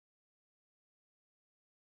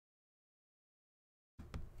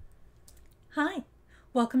Hi,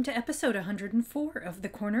 welcome to episode 104 of The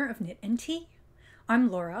Corner of Knit and Tea.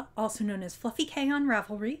 I'm Laura, also known as Fluffy K on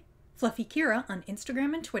Ravelry, Fluffy Kira on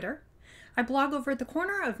Instagram and Twitter. I blog over at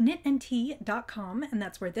thecornerofknitandtea.com, and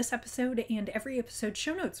that's where this episode and every episode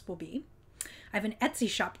show notes will be. I have an Etsy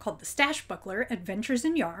shop called The Stash Buckler Adventures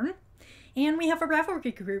in Yarn, and we have a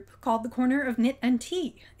Ravelry group called The Corner of Knit and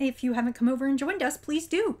Tea. If you haven't come over and joined us, please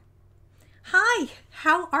do. Hi,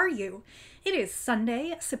 how are you? It is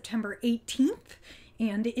Sunday, September 18th,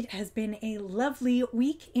 and it has been a lovely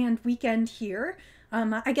week and weekend here.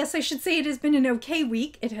 I guess I should say it has been an okay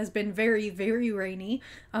week. It has been very, very rainy,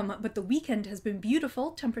 but the weekend has been beautiful.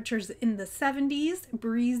 Temperatures in the 70s,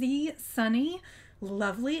 breezy, sunny,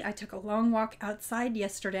 lovely. I took a long walk outside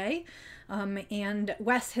yesterday, and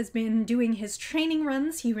Wes has been doing his training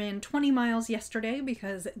runs. He ran 20 miles yesterday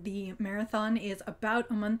because the marathon is about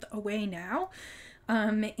a month away now.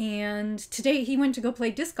 And today he went to go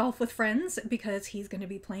play disc golf with friends because he's going to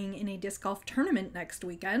be playing in a disc golf tournament next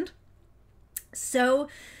weekend. So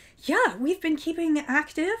yeah, we've been keeping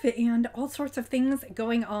active and all sorts of things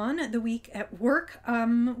going on. The week at work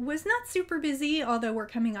was not super busy, although we're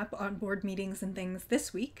coming up on board meetings and things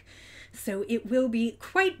this week. So it will be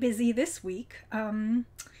quite busy this week.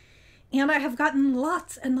 And I have gotten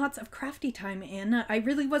lots and lots of crafty time in. I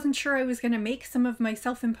really wasn't sure I was going to make some of my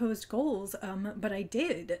self-imposed goals, but I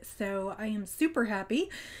did. So I am super happy.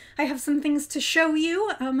 I have some things to show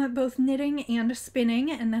you, both knitting and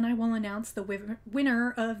spinning, and then I will announce the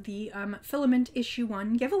winner of the Filament Issue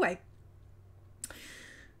 1 giveaway.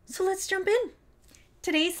 So let's jump in.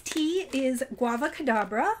 Today's tea is Guava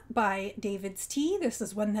Cadabra by David's Tea. This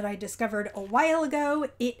is one that I discovered a while ago.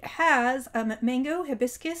 It has mango,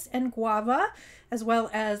 hibiscus, and guava, as well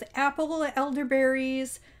as apple,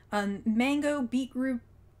 elderberries, mango, beetroot,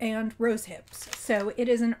 and rose hips. So it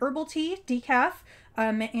is an herbal tea, decaf,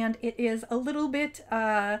 and it is a little bit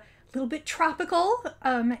tropical,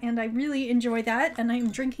 and I really enjoy that. And I'm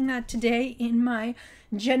drinking that today in my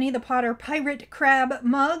Jenny the Potter Pirate Crab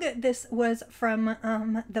mug. This was from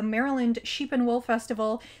the Maryland Sheep and Wool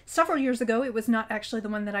Festival several years ago. It was not actually the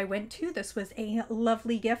one that I went to. This was a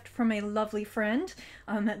lovely gift from a lovely friend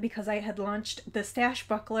because I had launched the Stash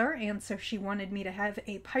Buckler, and so she wanted me to have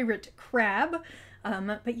a pirate crab.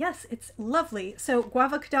 But yes, it's lovely. So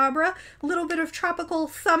Guava Cadabra, a little bit of tropical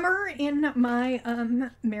summer in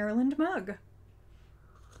my Maryland mug.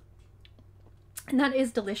 And that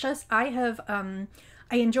is delicious.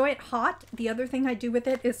 I enjoy it hot. The other thing I do with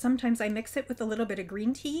it is sometimes I mix it with a little bit of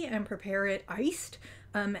green tea and prepare it iced.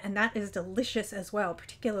 And that is delicious as well,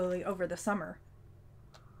 particularly over the summer.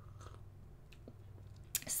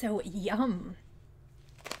 So yum.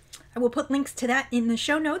 I will put links to that in the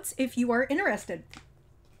show notes if you are interested.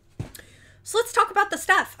 So let's talk about the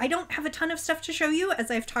stuff. I don't have a ton of stuff to show you,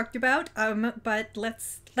 as I've talked about, but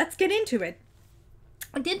let's get into it.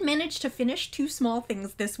 I did manage to finish 2 small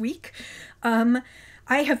things this week.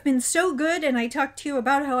 I have been so good, and I talked to you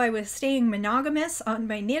about how I was staying monogamous on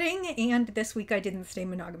my knitting, and this week I didn't stay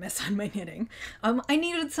monogamous on my knitting. I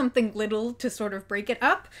needed something little to sort of break it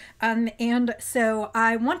up, and so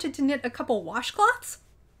I wanted to knit a couple washcloths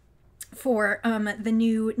for the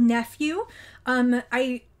new nephew.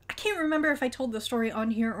 I can't remember if I told the story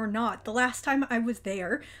on here or not. The last time I was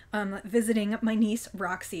there visiting my niece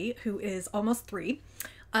Roxy, who is almost 3,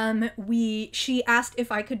 she asked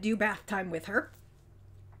if I could do bath time with her.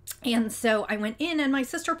 And so I went in, and my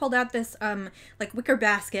sister pulled out this like wicker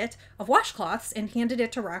basket of washcloths and handed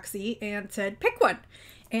it to Roxy and said, pick one.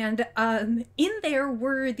 And in there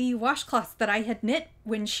were the washcloths that I had knit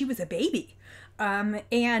when she was a baby.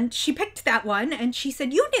 And she picked that one, and she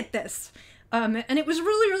said, you knit this. And it was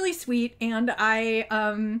really, really sweet. And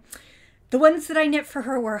the ones that I knit for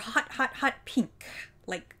her were hot, hot, hot pink,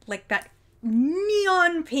 like that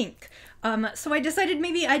neon pink. So I decided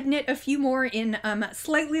maybe I'd knit a few more in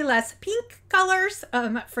slightly less pink colors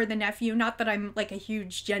for the nephew. Not that I'm like a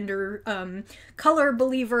huge gender color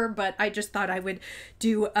believer, but I just thought I would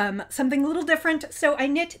do something a little different. So I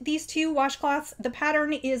knit these 2 washcloths. The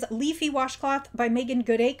pattern is Leafy Washcloth by Megan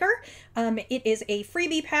Goodacre. It is a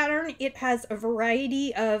freebie pattern. It has a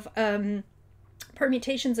variety of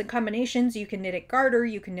permutations and combinations. You can knit it garter,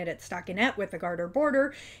 you can knit it stockinette with a garter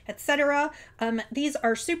border, etc. These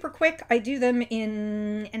are super quick. I do them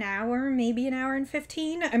in an hour, maybe an hour and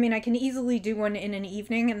 15. I mean, I can easily do one in an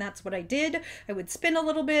evening, and that's what I did. I would spin a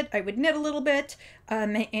little bit, I would knit a little bit,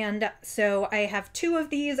 and so I have 2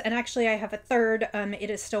 of these, and actually I have a third.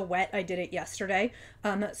 It is still wet. I did it yesterday.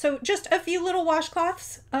 So just a few little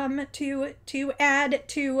washcloths to add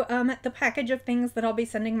to the package of things that I'll be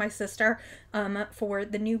sending my sister for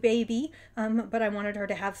the new baby, but I wanted her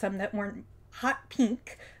to have some that weren't hot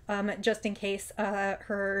pink, just in case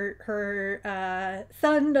her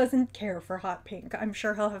son doesn't care for hot pink. I'm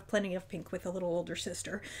sure he'll have plenty of pink with a little older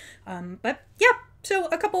sister. But yeah, so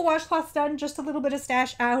a couple washcloths done, just a little bit of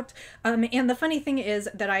stash out. And the funny thing is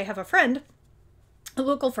that I have a friend, a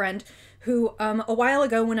local friend, who a while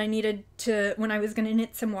ago when I was going to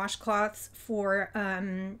knit some washcloths for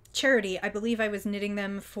charity, I believe I was knitting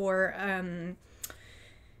them for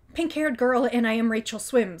Pink Haired Girl and I Am Rachel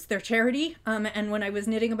Swims, their charity. And when I was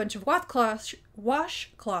knitting a bunch of washcloths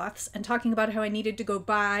and talking about how I needed to go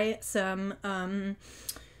buy some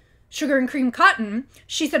sugar and cream cotton,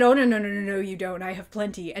 she said, oh, no, you don't. I have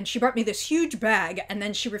plenty. And she brought me this huge bag, and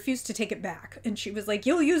then she refused to take it back. And she was like,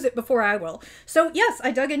 you'll use it before I will. So yes,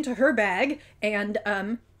 I dug into her bag and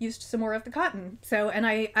used some more of the cotton. So, and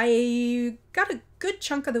I got a good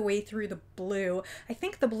chunk of the way through the blue. I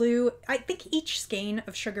think each skein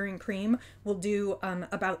of sugar and cream will do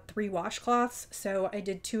about 3 washcloths. So I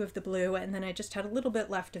did 2 of the blue, and then I just had a little bit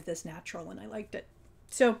left of this natural, and I liked it.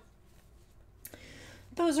 So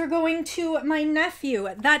those are going to my nephew.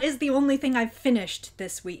 That is the only thing I've finished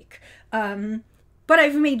this week. But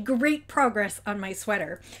I've made great progress on my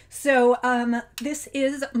sweater. So this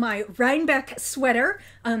is my Rhinebeck sweater.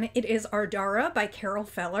 It is Ardara by Carol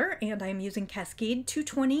Feller, and I'm using Cascade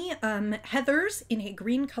 220 heathers in a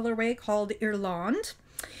green colorway called Irlande.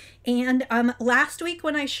 And last week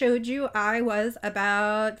when I showed you, I was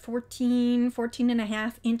about 14 and a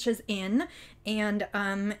half inches in, and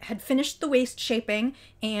had finished the waist shaping,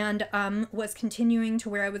 and was continuing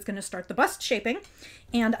to where I was going to start the bust shaping.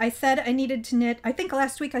 And I said I needed to knit, I think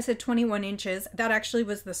last week I said 21 inches. That actually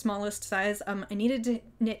was the smallest size. I needed to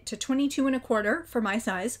knit to 22 1/4 for my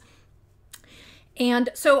size. And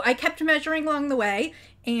so I kept measuring along the way,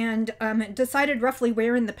 and decided roughly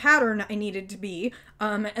where in the pattern I needed to be.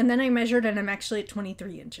 And then I measured, and I'm actually at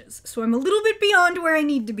 23 inches. So I'm a little bit beyond where I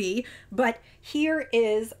need to be, but here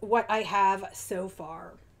is what I have so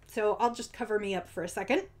far. So I'll just cover me up for a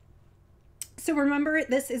second. So remember,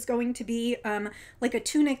 this is going to be like a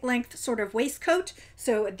tunic length sort of waistcoat.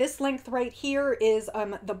 So this length right here is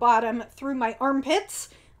the bottom through my armpits.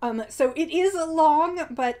 So it is long,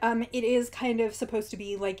 but it is kind of supposed to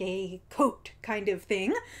be like a coat kind of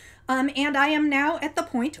thing. And I am now at the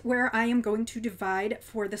point where I am going to divide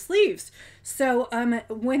for the sleeves. So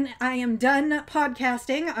when I am done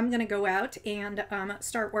podcasting, I'm going to go out and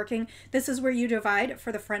start working. This is where you divide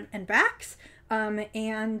for the front and backs.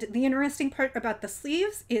 And the interesting part about the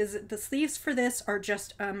sleeves is the sleeves for this are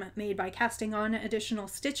just made by casting on additional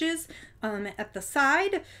stitches at the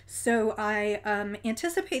side. So I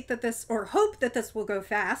anticipate that this, or hope that this will go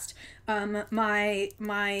fast.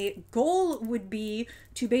 My goal would be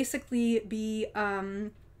to basically be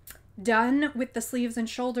done with the sleeves and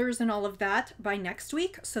shoulders and all of that by next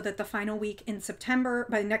week, so that the final week in September,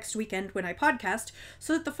 by next weekend when I podcast,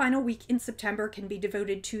 so that the final week in September can be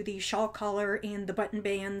devoted to the shawl collar and the button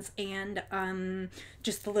bands and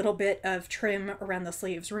just a little bit of trim around the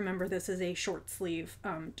sleeves. Remember, this is a short sleeve,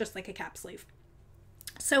 just like a cap sleeve.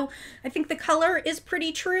 So I think the color is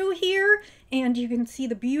pretty true here, and you can see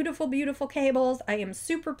the beautiful, beautiful cables. I am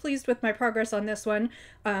super pleased with my progress on this one.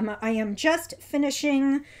 I am just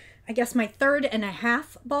finishing, I guess, my 3rd and a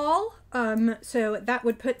half ball. So that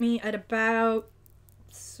would put me at about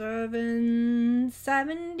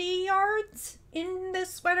 770 yards in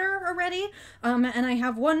this sweater already. And I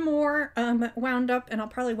have one more wound up, and I'll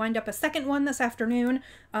probably wind up a second one this afternoon.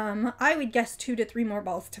 I would guess 2 to 3 more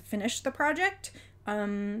balls to finish the project.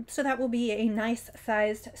 So that will be a nice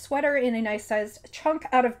sized sweater in a nice sized chunk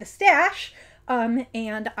out of the stash.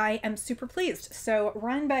 And I am super pleased. So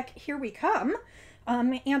Rhinebeck, here we come.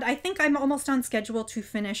 And I think I'm almost on schedule to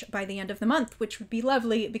finish by the end of the month, which would be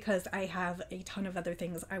lovely because I have a ton of other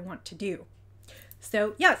things I want to do.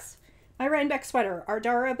 So yes, my Rhinebeck sweater,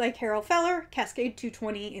 Ardara by Carol Feller, Cascade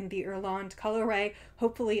 220 in the Irlande colorway.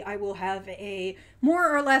 Hopefully I will have a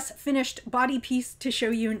more or less finished body piece to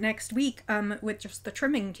show you next week with just the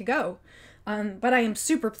trimming to go. But I am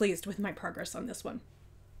super pleased with my progress on this one.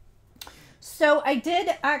 So I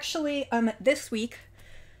did actually this week.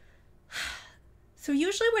 So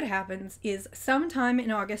usually what happens is sometime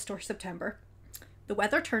in August or September, the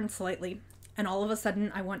weather turns slightly, and all of a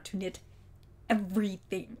sudden I want to knit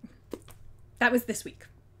everything. That was this week.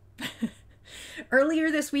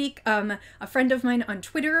 Earlier this week, a friend of mine on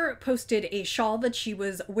Twitter posted a shawl that she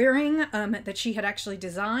was wearing that she had actually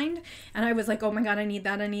designed. And I was like, oh my God, I need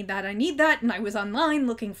that, I need that, I need that. And I was online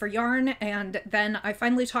looking for yarn. And then I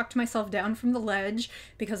finally talked myself down from the ledge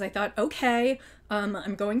because I thought, okay,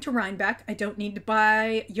 I'm going to Rhinebeck. I don't need to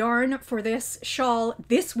buy yarn for this shawl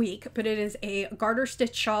this week, but it is a garter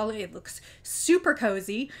stitch shawl. It looks super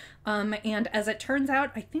cozy. And as it turns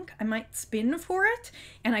out, I think I might spin for it.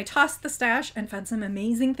 And I tossed the stash and found some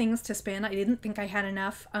amazing things to spin. I didn't think I had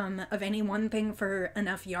enough of any one thing for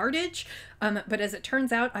enough yardage. But as it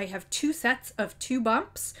turns out, I have 2 sets of 2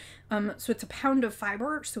 bumps. So it's a pound of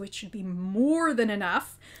fiber, so it should be more than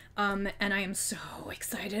enough. And I am so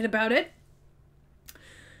excited about it.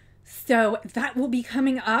 So that will be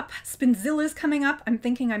coming up. Spinzilla's coming up. I'm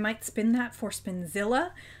thinking I might spin that for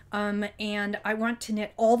Spinzilla. And I want to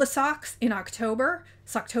knit all the socks in October,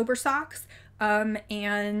 Socktober socks.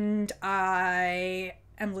 And I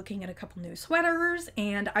am looking at a couple new sweaters,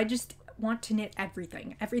 and I just want to knit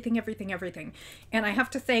everything. And I have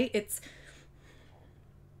to say, it's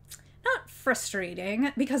not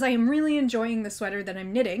frustrating because I am really enjoying the sweater that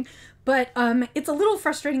I'm knitting, but it's a little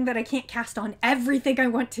frustrating that I can't cast on everything I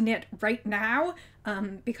want to knit right now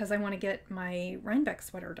because I want to get my Rhinebeck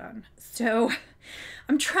sweater done. So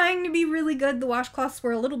I'm trying to be really good. The washcloths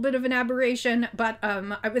were a little bit of an aberration, but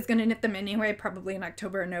I was going to knit them anyway, probably in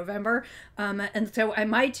October or November. And so I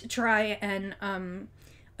might try and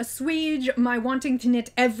assuage my wanting to knit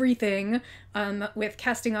everything with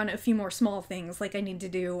casting on a few more small things. Like I need to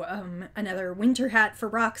do another winter hat for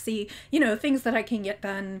Roxy, you know, things that I can get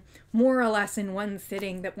done more or less in one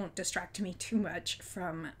sitting that won't distract me too much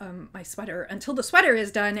from my sweater until the sweater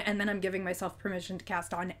is done, and then I'm giving myself permission to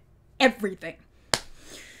cast on everything.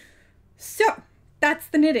 So that's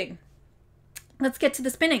the knitting. Let's get to the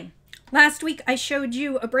spinning. Last week I showed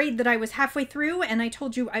you a braid that I was halfway through, and I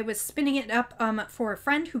told you I was spinning it up for a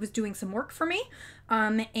friend who was doing some work for me.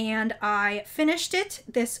 And I finished it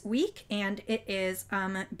this week, and it is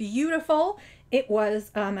beautiful. It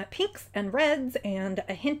was pinks and reds and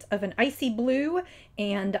a hint of an icy blue,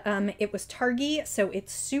 and it was targy, so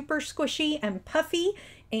it's super squishy and puffy.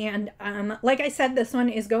 And like I said, this one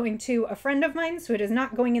is going to a friend of mine, so it is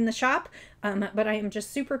not going in the shop, but I am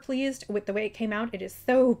just super pleased with the way it came out. It is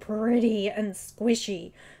so pretty and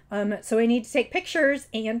squishy. So I need to take pictures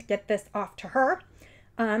and get this off to her.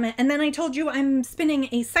 And then I told you I'm spinning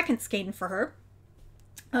a second skein for her.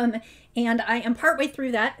 And I am partway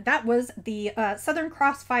through that. That was the Southern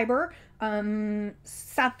Cross Fiber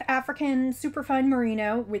South African Superfine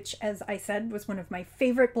Merino, which, as I said, was one of my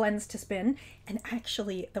favorite blends to spin. And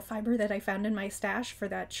actually, the fiber that I found in my stash for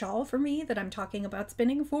that shawl for me that I'm talking about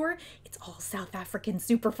spinning for, it's all South African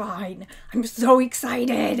Superfine. I'm so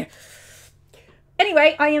excited!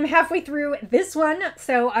 Anyway, I am halfway through this one,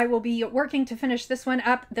 so I will be working to finish this one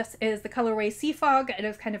up. This is the colorway Sea Fog. It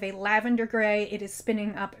is kind of a lavender gray. It is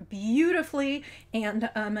spinning up beautifully, and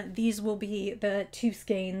these will be the 2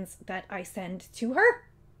 skeins that I send to her.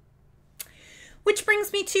 Which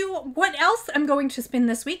brings me to what else I'm going to spin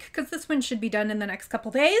this week, because this one should be done in the next couple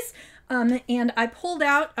days. And I pulled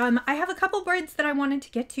out, I have a couple braids that I wanted to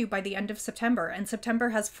get to by the end of September, and September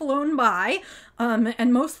has flown by,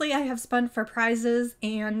 and mostly I have spun for prizes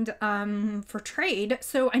and for trade,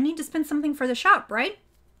 so I need to spin something for the shop, right?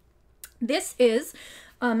 This is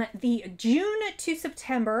the June to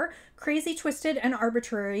September Crazy Twisted and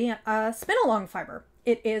Arbitrary spin-along fiber.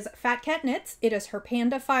 It is Fat Cat Knits. It is her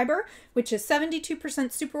Panda fiber, which is 72%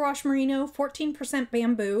 superwash merino, 14%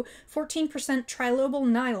 bamboo, 14% trilobal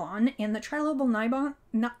nylon, and the trilobal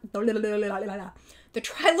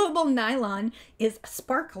nylon is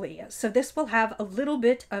sparkly. So this will have a little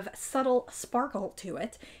bit of subtle sparkle to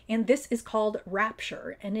it, and this is called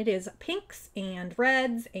Rapture, and it is pinks and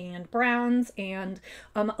reds and browns and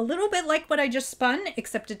a little bit like what I just spun,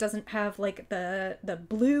 except it doesn't have like the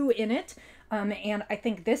blue in it. And I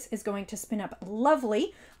think this is going to spin up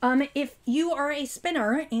lovely. If you are a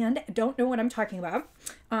spinner and don't know what I'm talking about,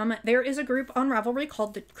 there is a group on Ravelry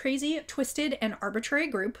called the Crazy Twisted and Arbitrary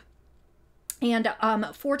group. And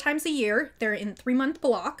 4 times a year, they're in 3-month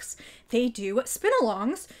blocks, they do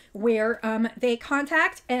spin-alongs where they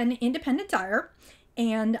contact an independent dyer,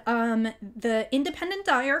 and the independent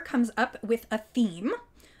dyer comes up with a theme.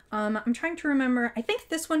 I'm trying to remember, I think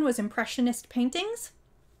this one was Impressionist paintings.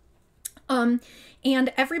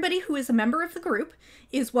 And everybody who is a member of the group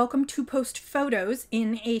is welcome to post photos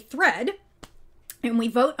in a thread, and we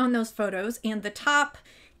vote on those photos, and the top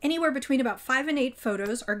anywhere between about 5 and 8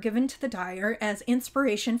 photos are given to the dyer as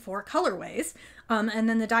inspiration for colorways. And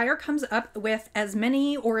then the dyer comes up with as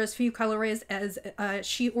many or as few colorways as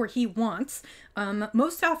she or he wants.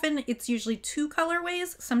 Most often it's usually 2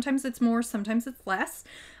 colorways. Sometimes it's more, sometimes it's less.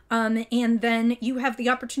 And then you have the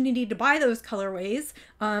opportunity to buy those colorways.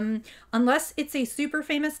 Unless it's a super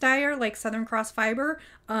famous dyer like Southern Cross Fiber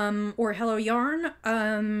or Hello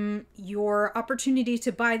Yarn, your opportunity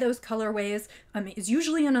to buy those colorways is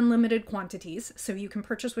usually in unlimited quantities. So you can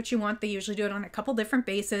purchase what you want. They usually do it on a couple different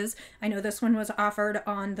bases. I know this one was offered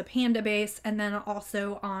on the Panda base and then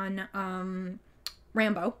also on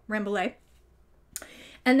Rambolet.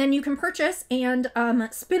 And then you can purchase and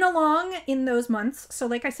spin along in those months. So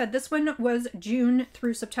like I said, this one was June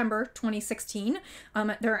through September 2016.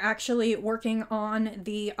 They're actually working on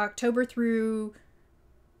the October through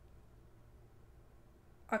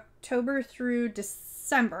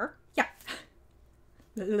December. Yeah.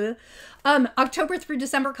 October through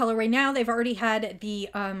December colorway now. They've already had the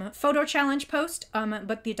photo challenge post,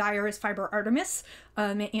 but the dyer is Fiber Artemis,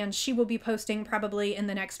 and she will be posting probably in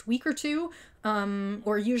the next week or two,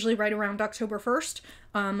 or usually right around October 1st,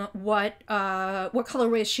 what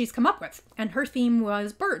colorways she's come up with, and her theme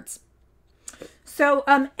was birds. So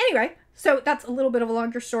anyway, so that's a little bit of a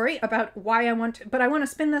longer story about why I want to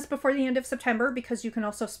spin this before the end of September, because you can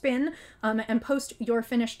also spin and post your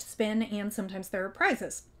finished spin, and sometimes there are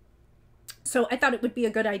prizes. So I thought it would be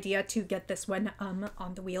a good idea to get this one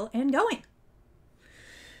on the wheel and going.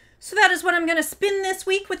 So that is what I'm going to spin this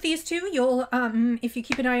week with these two. You'll, if you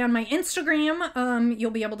keep an eye on my Instagram,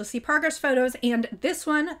 you'll be able to see progress photos, and this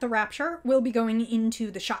one, the Rapture, will be going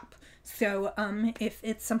into the shop. So if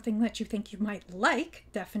it's something that you think you might like,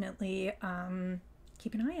 definitely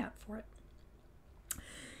keep an eye out for it.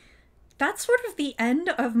 That's sort of the end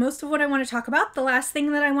of most of what I want to talk about. The last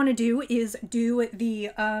thing that I want to do is do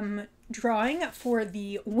the drawing for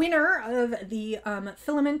the winner of the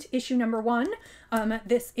Filament Issue #1.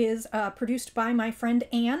 This is produced by my friend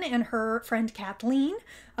Anne and her friend Kathleen,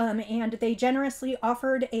 and they generously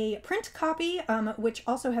offered a print copy, which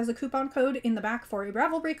also has a coupon code in the back for a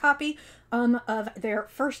Ravelry copy of their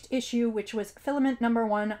first issue, which was Filament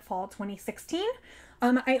 #1 Fall 2016.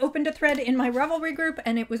 I opened a thread in my Ravelry group,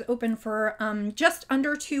 and it was open for just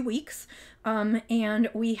under 2 weeks, and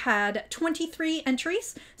we had 23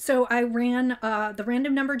 entries. So I ran the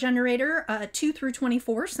random number generator 2 through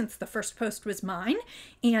 24, since the first post was mine,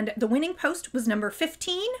 and the winning post was number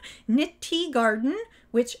 15, Knit Tea Garden,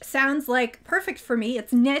 which sounds like perfect for me.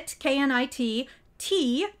 It's knit, K-N-I-T,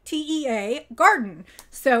 tea, T-E-A, garden.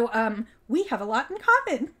 So we have a lot in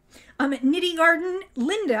common. Knitty Garden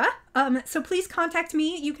Linda. So please contact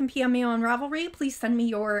me. You can PM me on Ravelry. Please send me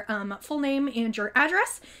your full name and your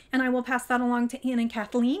address, and I will pass that along to Anne and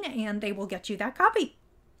Kathleen, and they will get you that copy.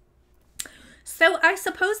 So I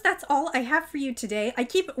suppose that's all I have for you today. I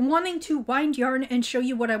keep wanting to wind yarn and show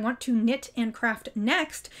you what I want to knit and craft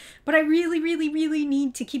next, but I really, really, really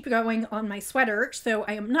need to keep going on my sweater, so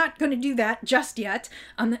I am not going to do that just yet.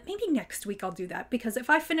 Maybe next week I'll do that, because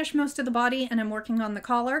if I finish most of the body and I'm working on the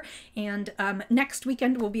collar, and next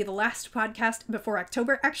weekend will be the last podcast before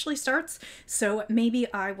October actually starts, so maybe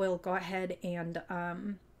I will go ahead and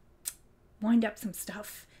wind up some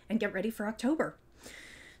stuff and get ready for October.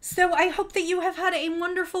 So I hope that you have had a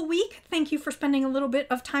wonderful week. Thank you for spending a little bit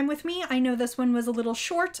of time with me. I know this one was a little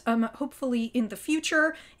short. Hopefully in the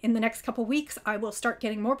future, in the next couple weeks, I will start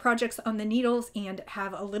getting more projects on the needles and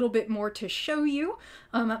have a little bit more to show you.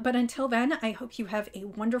 But until then, I hope you have a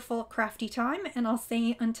wonderful crafty time, and I'll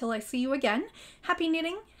say until I see you again, happy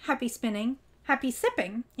knitting, happy spinning, happy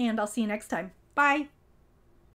sipping, and I'll see you next time. Bye!